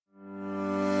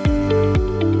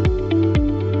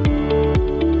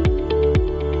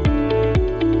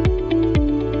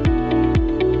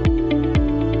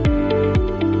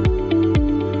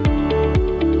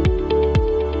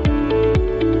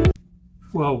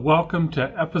welcome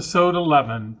to episode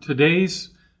 11.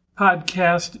 Today's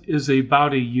podcast is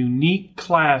about a unique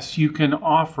class you can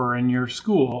offer in your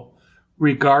school,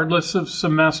 regardless of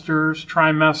semesters,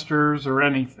 trimesters, or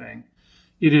anything.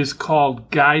 It is called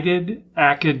Guided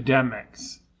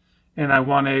Academics, and I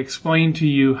want to explain to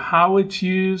you how it's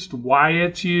used, why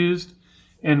it's used,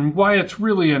 and why it's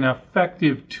really an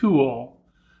effective tool.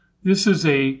 This is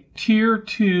a Tier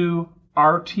 2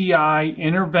 RTI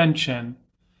intervention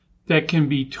that can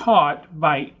be taught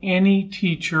by any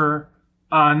teacher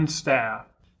on staff.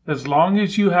 As long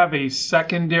as you have a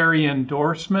secondary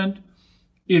endorsement,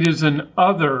 it is an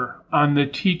other on the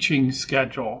teaching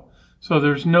schedule, so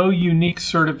there's no unique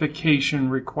certification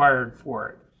required for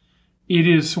it. It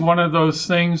is one of those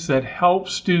things that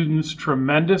helps students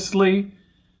tremendously.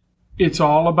 It's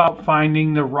all about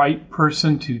finding the right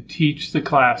person to teach the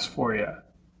class for you.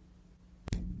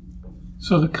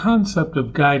 So the concept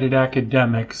of guided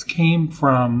academics came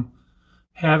from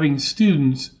having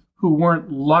students who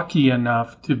weren't lucky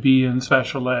enough to be in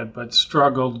special ed but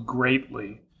struggled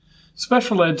greatly.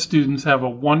 Special ed students have a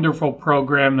wonderful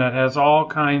program that has all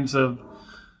kinds of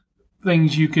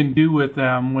things you can do with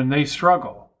them when they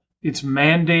struggle. It's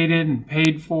mandated and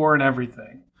paid for and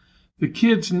everything. The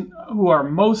kids who are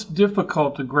most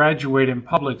difficult to graduate in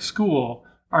public school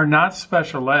are not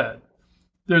special ed.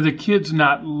 They're the kids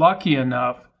not lucky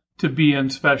enough to be in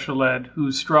special ed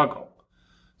who struggle.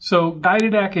 So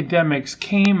guided academics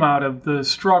came out of the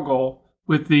struggle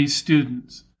with these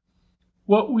students.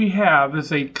 What we have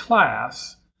is a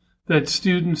class that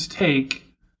students take.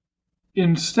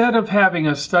 Instead of having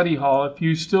a study hall, if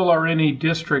you still are in a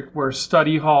district where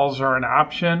study halls are an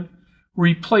option,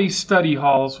 replace study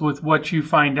halls with what you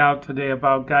find out today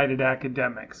about guided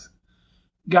academics.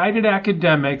 Guided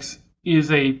academics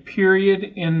is a period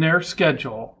in their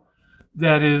schedule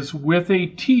that is with a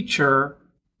teacher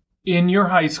in your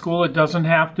high school. It doesn't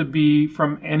have to be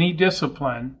from any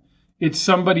discipline. It's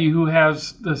somebody who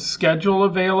has the schedule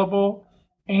available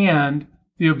and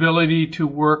the ability to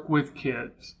work with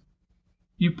kids.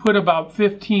 You put about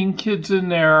 15 kids in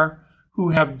there who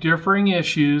have differing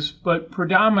issues, but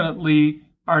predominantly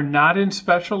are not in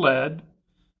special ed.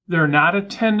 They're not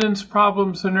attendance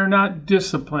problems and they're not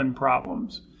discipline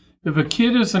problems. If a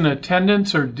kid is an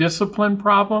attendance or discipline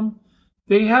problem,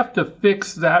 they have to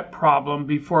fix that problem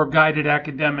before guided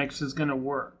academics is going to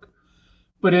work.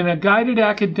 But in a guided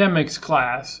academics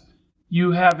class,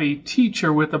 you have a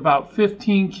teacher with about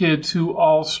 15 kids who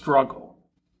all struggle.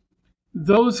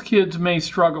 Those kids may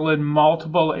struggle in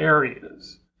multiple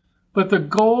areas, but the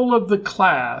goal of the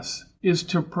class is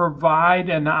to provide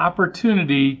an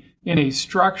opportunity in a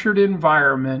structured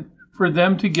environment for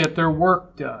them to get their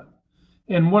work done.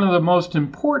 And one of the most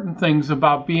important things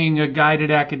about being a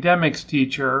guided academics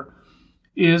teacher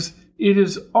is it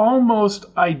is almost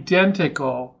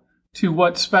identical to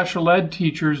what special ed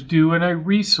teachers do in a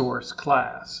resource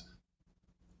class.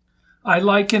 I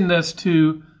liken this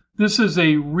is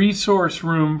a resource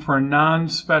room for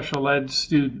non-special ed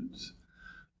students.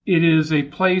 It is a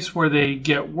place where they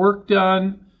get work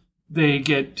done, they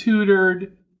get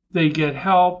tutored, they get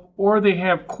help, or they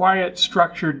have quiet,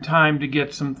 structured time to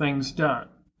get some things done.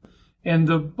 And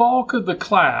the bulk of the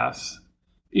class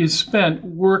is spent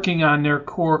working on their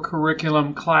core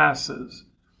curriculum classes.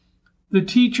 The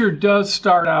teacher does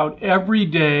start out every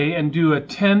day and do a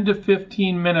 10 to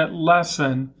 15 minute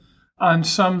lesson on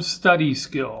some study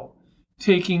skill,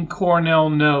 taking Cornell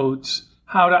notes,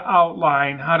 how to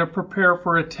outline, how to prepare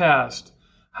for a test,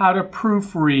 how to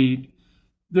proofread.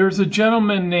 There's a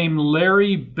gentleman named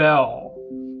Larry Bell.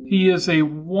 He is a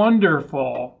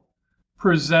wonderful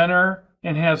presenter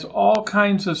and has all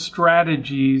kinds of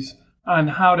strategies on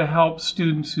how to help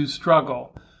students who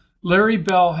struggle. Larry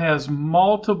Bell has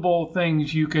multiple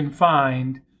things you can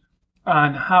find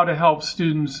on how to help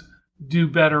students do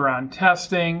better on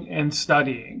testing and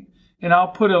studying. And I'll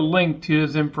put a link to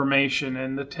his information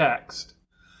in the text.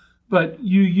 But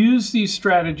you use these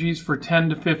strategies for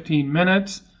 10 to 15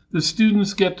 minutes. The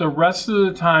students get the rest of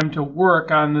the time to work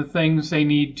on the things they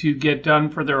need to get done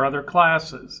for their other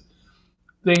classes.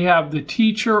 They have the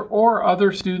teacher or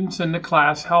other students in the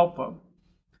class help them.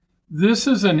 This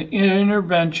is an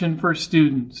intervention for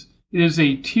students. It is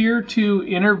a Tier 2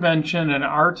 intervention, an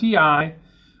RTI,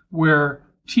 where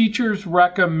teachers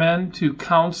recommend to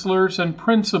counselors and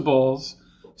principals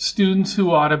students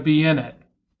who ought to be in it.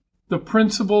 The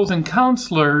principals and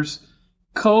counselors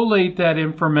collate that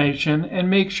information and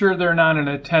make sure they're not an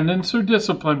attendance or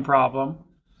discipline problem,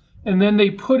 and then they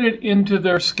put it into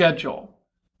their schedule,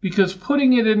 because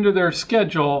putting it into their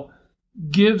schedule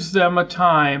gives them a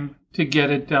time to get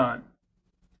it done.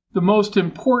 The most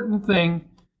important thing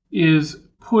is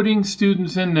putting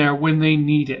students in there when they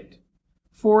need it.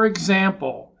 For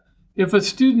example, if a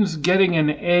student's getting an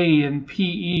A in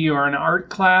PE or an art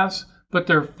class, but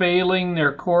they're failing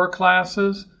their core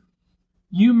classes,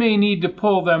 you may need to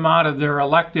pull them out of their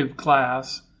elective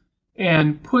class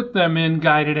and put them in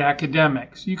guided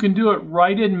academics. You can do it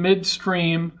right in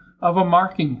midstream of a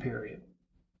marking period.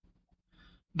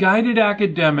 Guided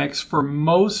academics for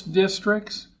most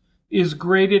districts is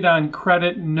graded on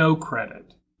credit, no credit.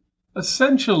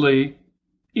 Essentially,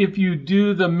 if you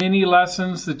do the mini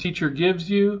lessons the teacher gives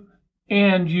you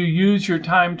and you use your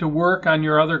time to work on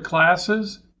your other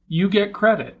classes, you get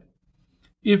credit.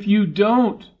 If you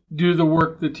don't do the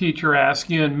work the teacher asks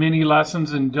you in mini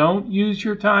lessons and don't use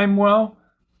your time well,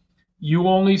 you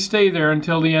only stay there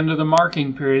until the end of the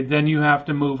marking period, then you have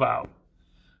to move out.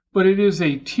 But it is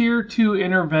a tier 2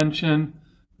 intervention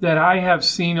that I have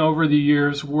seen over the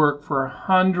years work for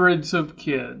hundreds of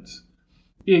kids.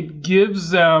 It gives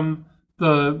them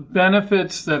the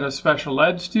benefits that a special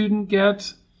ed student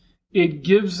gets. It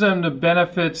gives them the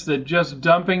benefits that just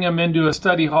dumping them into a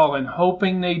study hall and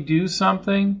hoping they do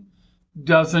something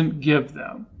doesn't give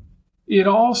them. It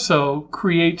also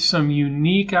creates some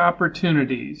unique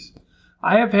opportunities.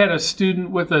 I have had a student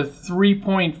with a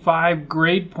 3.5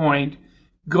 grade point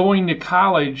going to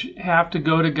college have to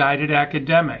go to guided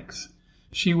academics.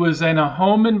 She was in a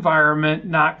home environment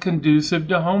not conducive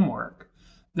to homework.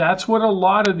 That's what a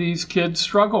lot of these kids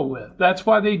struggle with. That's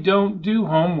why they don't do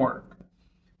homework.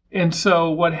 And so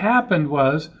what happened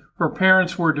was her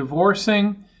parents were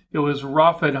divorcing. It was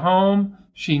rough at home.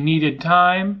 She needed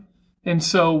time. And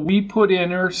so we put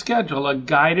in her schedule a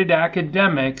guided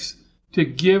academics to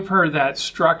give her that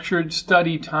structured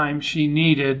study time she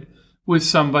needed with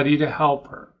somebody to help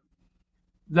her.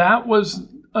 That was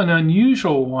an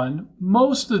unusual one.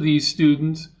 Most of these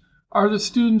students are the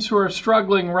students who are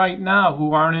struggling right now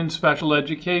who aren't in special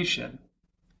education.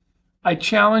 I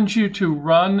challenge you to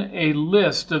run a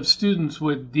list of students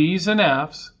with D's and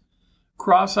F's,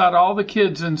 cross out all the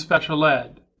kids in special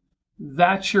ed.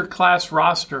 That's your class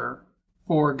roster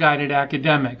for guided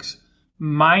academics,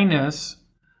 minus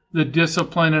the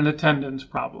discipline and attendance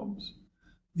problems.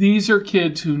 These are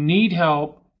kids who need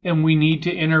help and we need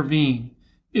to intervene.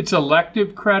 It's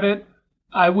elective credit.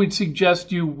 I would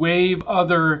suggest you waive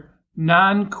other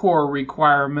non-core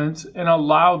requirements and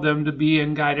allow them to be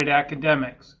in guided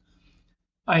academics.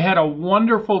 I had a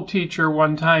wonderful teacher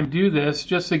one time do this.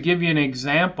 Just to give you an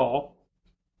example,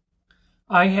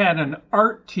 I had an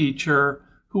art teacher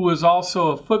who was also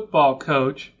a football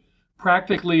coach,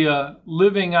 practically a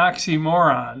living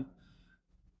oxymoron.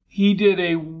 He did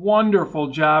a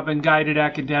wonderful job in guided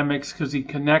academics because he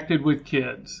connected with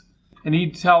kids. And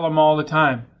he'd tell them all the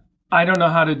time, I don't know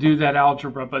how to do that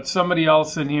algebra, but somebody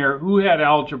else in here who had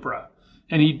algebra,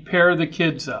 and he'd pair the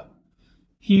kids up.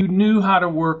 He knew how to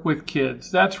work with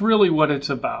kids. That's really what it's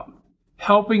about.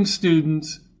 Helping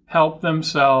students help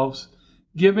themselves,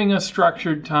 giving a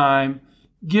structured time,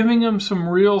 giving them some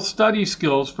real study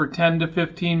skills for 10 to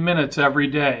 15 minutes every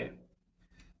day.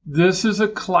 This is a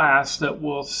class that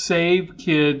will save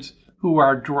kids who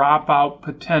are dropout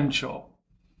potential.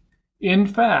 In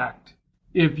fact,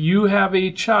 if you have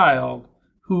a child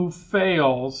who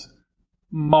fails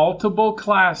multiple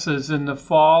classes in the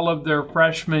fall of their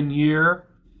freshman year,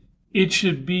 it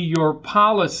should be your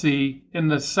policy in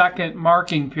the second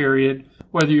marking period,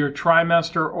 whether you're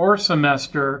trimester or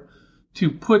semester, to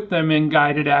put them in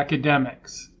guided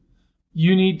academics.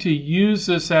 You need to use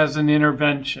this as an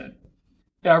intervention.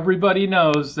 Everybody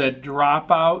knows that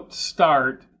dropouts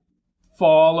start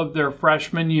fall of their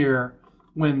freshman year.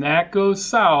 When that goes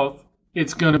south,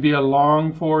 it's going to be a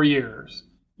long 4 years.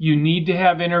 You need to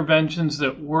have interventions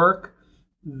that work.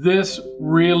 This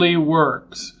really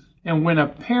works. And when a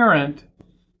parent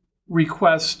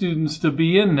requests students to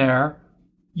be in there,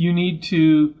 you need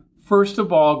to, first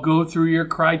of all, go through your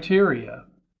criteria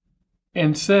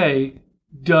and say,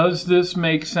 does this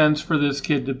make sense for this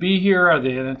kid to be here? Are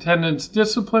they an attendance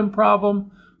discipline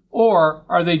problem, or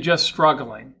are they just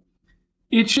struggling?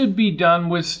 It should be done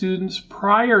with students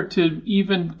prior to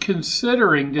even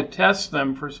considering to test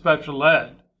them for special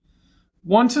ed.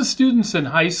 Once a student's in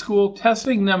high school,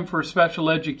 testing them for special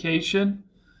education,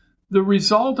 the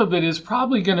result of it is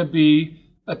probably going to be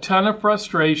a ton of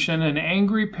frustration, an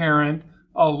angry parent,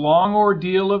 a long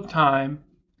ordeal of time,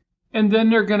 and then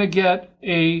they're going to get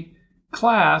a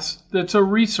class that's a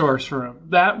resource room.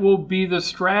 That will be the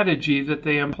strategy that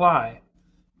they apply.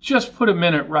 Just put them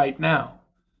in it right now.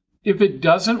 If it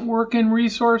doesn't work in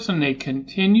resource and they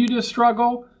continue to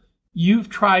struggle, you've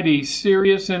tried a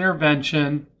serious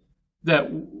intervention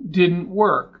that didn't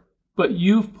work. but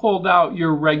you've pulled out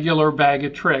your regular bag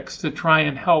of tricks to try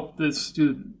and help this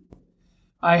student.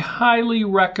 I highly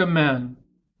recommend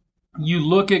you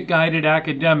look at guided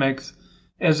academics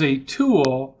as a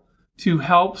tool to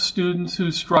help students who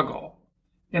struggle.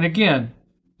 And again,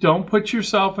 don't put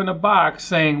yourself in a box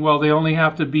saying, well, they only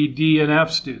have to be D and F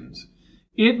students.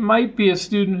 It might be a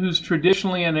student who's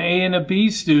traditionally an A and a B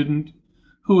student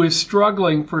who is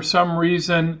struggling for some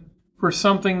reason for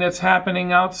something that's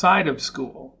happening outside of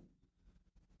school.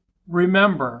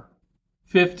 Remember,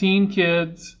 15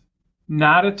 kids,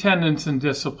 not attendance and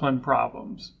discipline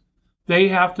problems. They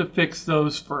have to fix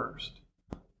those first.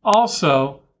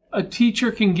 Also, a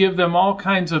teacher can give them all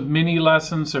kinds of mini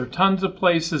lessons. There are tons of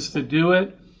places to do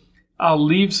it. I'll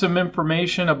leave some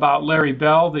information about Larry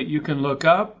Bell that you can look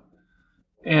up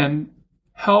and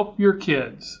help your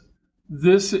kids.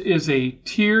 This is a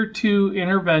Tier 2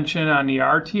 intervention on the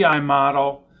RTI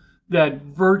model that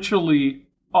virtually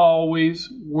always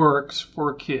works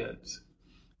for kids.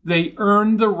 They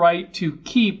earn the right to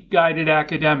keep guided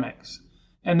academics,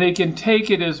 and they can take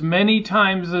it as many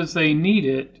times as they need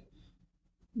it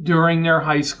during their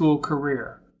high school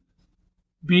career.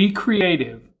 Be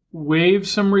creative. Waive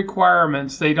some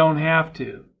requirements they don't have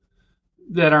to,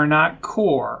 that are not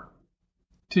core,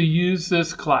 to use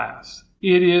this class.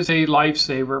 It is a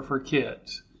lifesaver for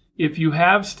kids. If you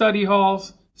have study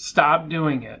halls, stop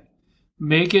doing it.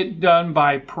 Make it done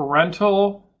by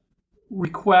parental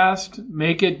request.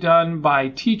 Make it done by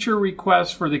teacher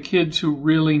request for the kids who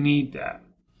really need that.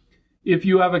 If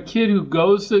you have a kid who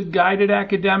goes to guided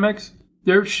academics,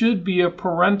 there should be a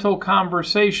parental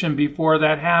conversation before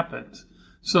that happens,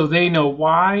 so they know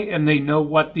why and they know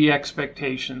what the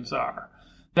expectations are.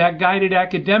 That guided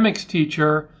academics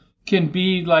teacher can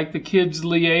be like the kid's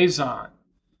liaison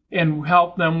and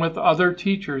help them with other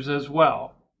teachers as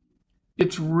well.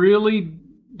 It really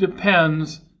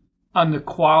depends on the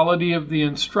quality of the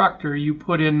instructor you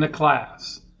put in the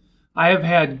class. I have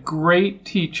had great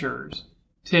teachers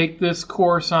take this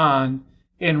course on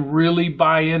and really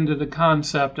buy into the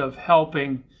concept of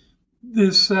helping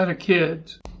this set of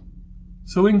kids.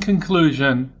 So in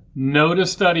conclusion, no to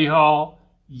study hall,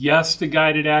 yes to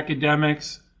guided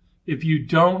academics. If you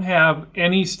don't have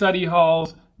any study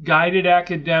halls, guided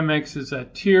academics is a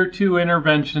Tier 2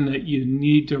 intervention that you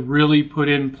need to really put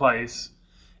in place.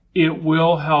 It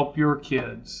will help your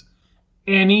kids.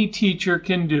 Any teacher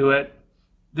can do it.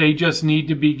 They just need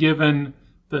to be given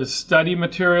the study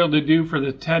material to do for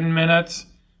the 10 minutes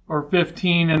or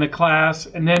 15 in the class,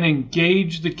 and then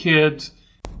engage the kids.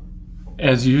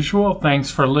 As usual,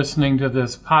 thanks for listening to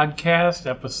this podcast,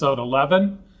 episode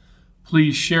 11.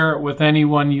 Please share it with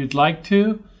anyone you'd like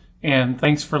to. And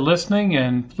thanks for listening.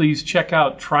 And please check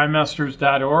out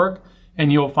trimesters.org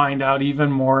and you'll find out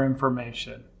even more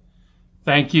information.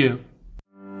 Thank you.